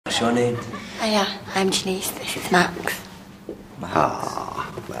What's your name? Hiya, I'm Janice. This is Max. Ah,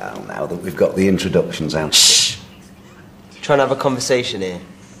 well, now that we've got the introductions out. Shh! Trying to have a conversation here.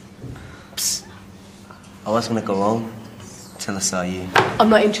 Psst. I was gonna go home till I saw you. I'm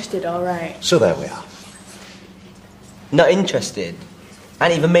not interested, alright. So there we are. Not interested? I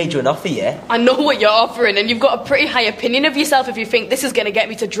ain't even made you an offer yet. I know what you're offering, and you've got a pretty high opinion of yourself if you think this is gonna get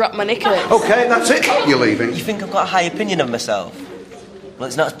me to drop my knickers. Okay, that's it. You're leaving. You think I've got a high opinion of myself? Well,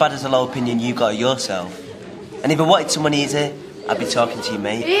 it's not as bad as the low opinion you got of yourself. And if I wanted someone easy, I'd be talking to you,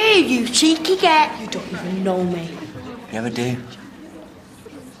 mate. Hey, you cheeky get. You don't even know me. You ever do?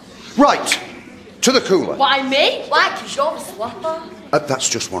 Right, to the cooler. Why me? Why? Because you're a slapper. That's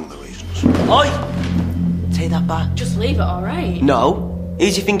just one of the reasons. Oi! Take that back. Just leave it, alright? No. Who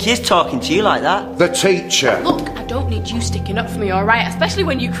do you think he is talking to you like that? The teacher. Look, I don't need you sticking up for me, alright? Especially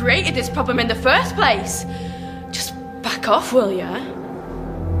when you created this problem in the first place. Just back off, will ya?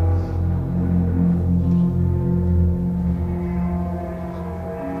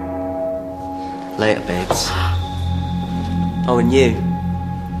 Later, babes. Oh, and you?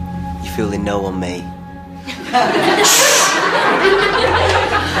 You're fooling no one, mate.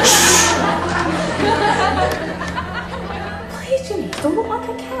 Please, Jimmy, don't look like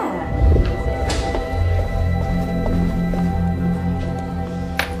I care.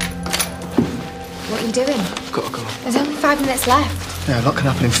 What are you doing? I've got to go. There's only 5 minutes left. Yeah, a lot can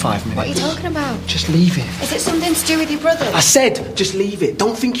happen in 5 minutes. What are you talking about? Just leave it. Is it something to do with your brother? I said, just leave it.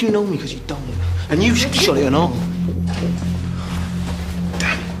 Don't think you know me, because you don't. And you should shut it and all.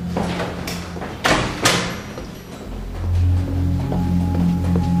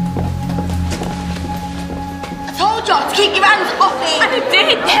 I told you to keep your hands off me. And I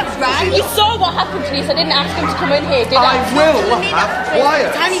did. Yeah, right. You saw what happened to me, so I didn't ask him to come in here, did I? I will have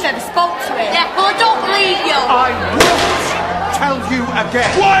quiet. Time you've ever spoke to him. Yeah, well, I don't believe you. I won't tell you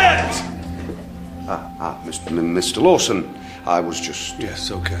again. Quiet! Mr. Lawson, I was just...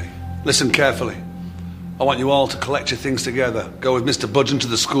 Yes, okay. Listen carefully. I want you all to collect your things together. Go with Mr. Budgeon to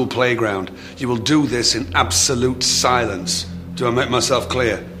the school playground. You will do this in absolute silence. Do I make myself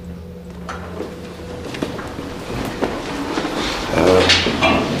clear?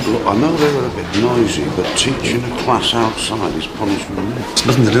 Look, I know they were a bit noisy, but teaching a class outside is punishment. It's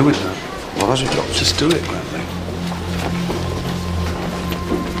nothing to do with that. What has it got? Just do it, Bradley.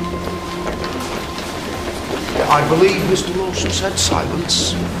 I believe Mr. Lawson said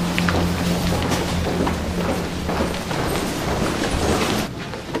silence.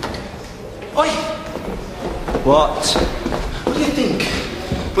 Oi! What? What do you think?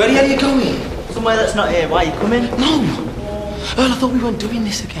 Where the hell are you going? Somewhere that's not here. Why are you coming? No! Earl, I thought we weren't doing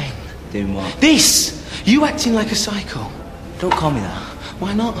this again. Doing what? This! You acting like a psycho. Don't call me that.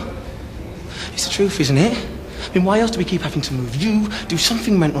 Why not? It's the truth, isn't it? I mean, why else do we keep having to move you, do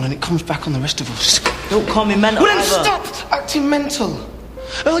something mental, and it comes back on the rest of us? Don't call me mental. Well, then either. stop acting mental.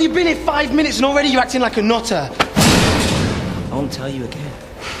 Earl, you've been here 5 minutes and already you're acting like a nutter. I won't tell you again.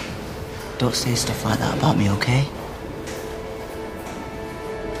 Don't say stuff like that about me, okay?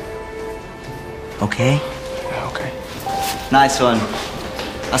 Okay? Yeah, okay. Nice one.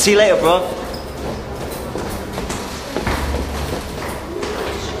 I'll see you later, bro.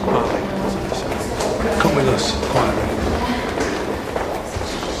 Come with us, quietly.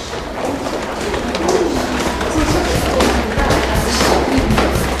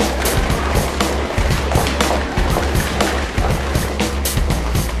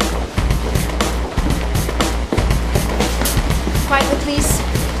 Quietly, please.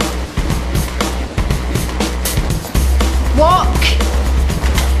 Walk!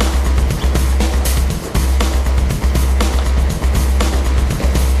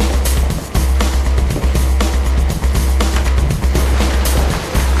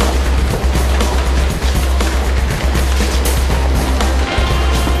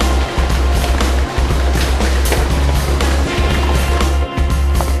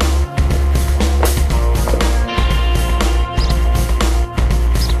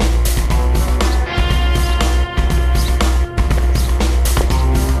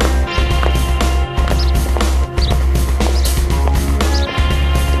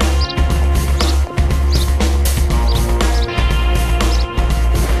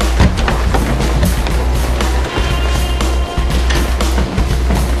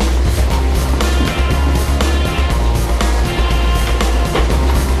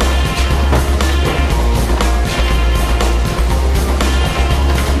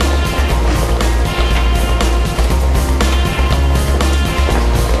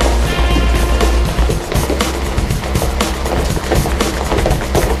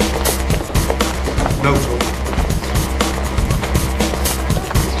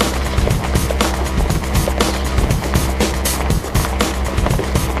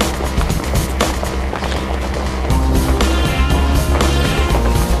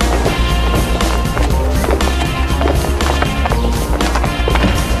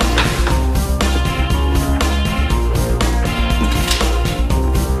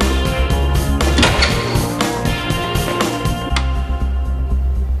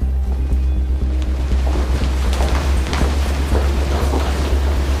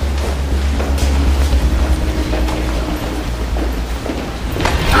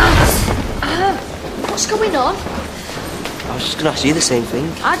 going to ask you the same thing.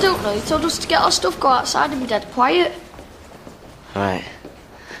 I don't know. He told us to get our stuff, go outside and be dead quiet. All right.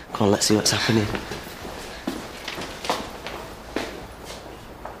 Come on, let's see what's happening.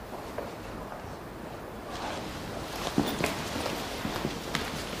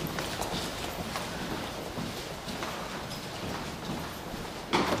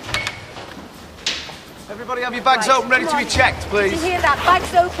 Everybody have your bags open, ready to be checked, please. Did you hear that?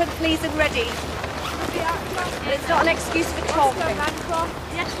 Bags open, please, and ready. But it's not an excuse for talking.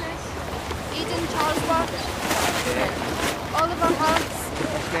 Yes, miss. Eden, Charles Watch. Oliver Hans.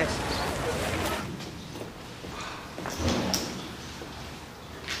 Yes.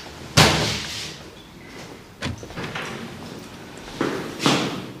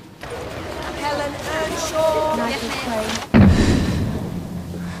 Helen Earnshaw. Yes, miss.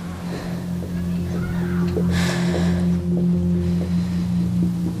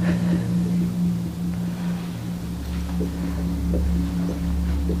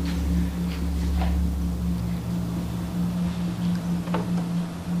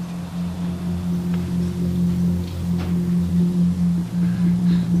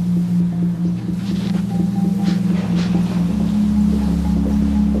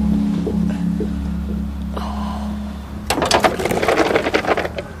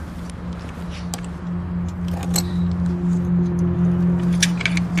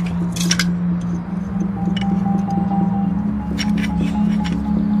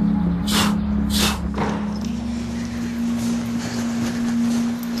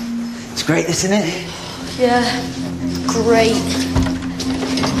 It's great, isn't it? Yeah, great.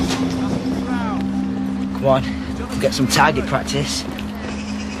 Come on, we'll get some target practice.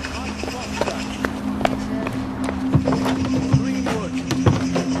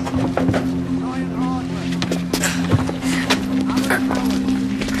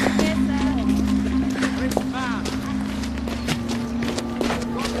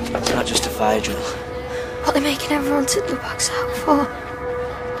 It's not just a fire drill. What are they making everyone take the bags out for?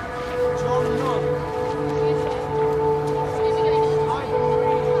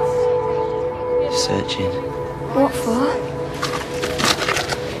 Searching. What for?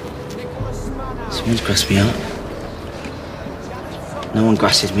 Someone's grassed me up. No one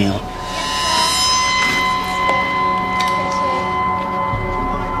grasses me up.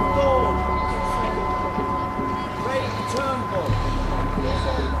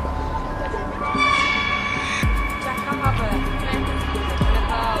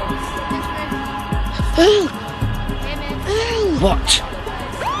 What?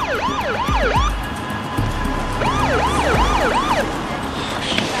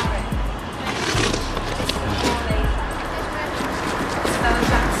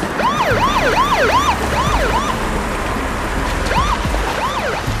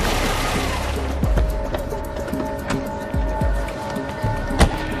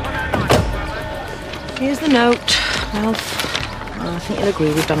 Here's the note, Ralph. I think you'll agree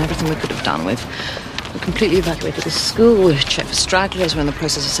we've done everything we could have done. We've completely evacuated the school, we've checked for stragglers, we're in the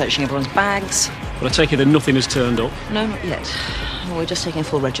process of searching everyone's bags. Well, I take it that nothing has turned up? No, not yet. We're just taking a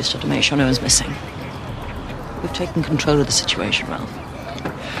full register to make sure no one's missing. We've taken control of the situation, Ralph.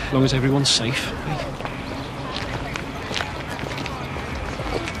 As long as everyone's safe.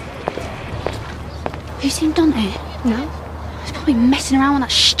 Have you seen Dante? No. He's probably messing around with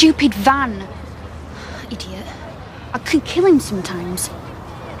that stupid van. Idiot. I could kill him sometimes.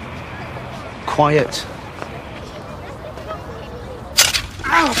 Quiet.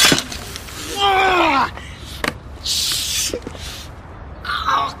 Ow!